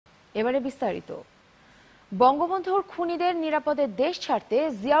এবারে বিস্তারিত। বঙ্গবন্ধুর খুনিদের নিরাপদে দেশ ছাড়তে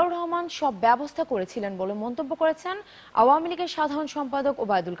জিয়াউর রহমান সব ব্যবস্থা করেছিলেন বলে মন্তব্য করেছেন আওয়ামী লীগের সাধারণ সম্পাদক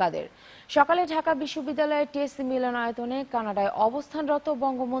ওবায়দুল কাদের। সকালে ঢাকা বিশ্ববিদ্যালয়ের টিএসসি মিলনায়তনে কানাডায় অবস্থানরত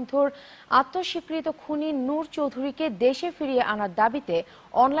বঙ্গবন্ধুর আত্মস্বীকৃত খুনি নূর চৌধুরীকে দেশে ফিরিয়ে আনার দাবিতে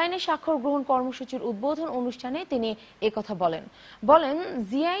অনলাইনে স্বাক্ষর গ্রহণ কর্মসূচির উদ্বোধন অনুষ্ঠানে তিনি একথা বলেন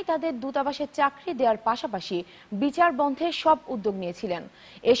জিয়াই তাদের দূতাবাসে চাকরি দেওয়ার পাশাপাশি বিচার বন্ধে সব উদ্যোগ নিয়েছিলেন।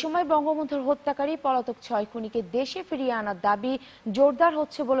 এ সময় বঙ্গবন্ধুর হত্যাকারী পলাতক 6 খুনিকে দেশে ফিরিয়ে আনার দাবি জোরদার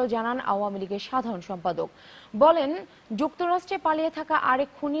হচ্ছে বলে জানান আওয়ামী লীগের সাধারণ সম্পাদক। বলেন যুক্তরাষ্ট্রে পালিয়ে থাকা আরেক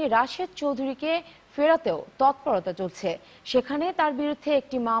খুনি রাশেদ চৌধুরীকে ফেরাতেও তৎপরতা চলছে, সেখানে তার বিরুদ্ধে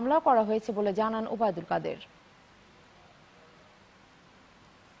একটি মামলা করা হয়েছে বলে জানান ওবায়দুল কাদের।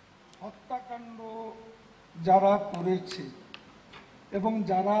 হত্যাকাণ্ড যারা করেছে এবং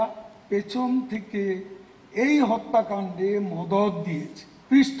যারা পেছন থেকে এই হত্যাকাণ্ডে মদদ দিয়েছে,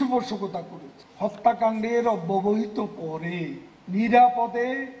 পৃষ্ঠপোষকতা করেছে, হত্যাকাণ্ডের অব্যবহিত পরে নিরাপদে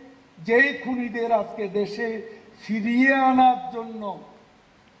যে খুনিদের আজকে দেশে ফিরিয়ে আনার জন্য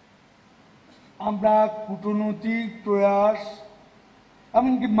আমরা কূটনৈতিক প্রয়াস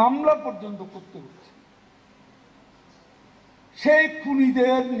এমনকি মামলা পর্যন্ত করতে হচ্ছে, সেই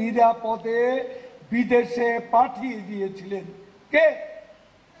খুনিদের নিরাপদে বিদেশে পাঠিয়ে দিয়েছিলেন কে?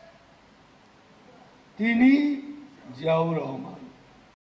 তিনি জিয়াউর রহমান।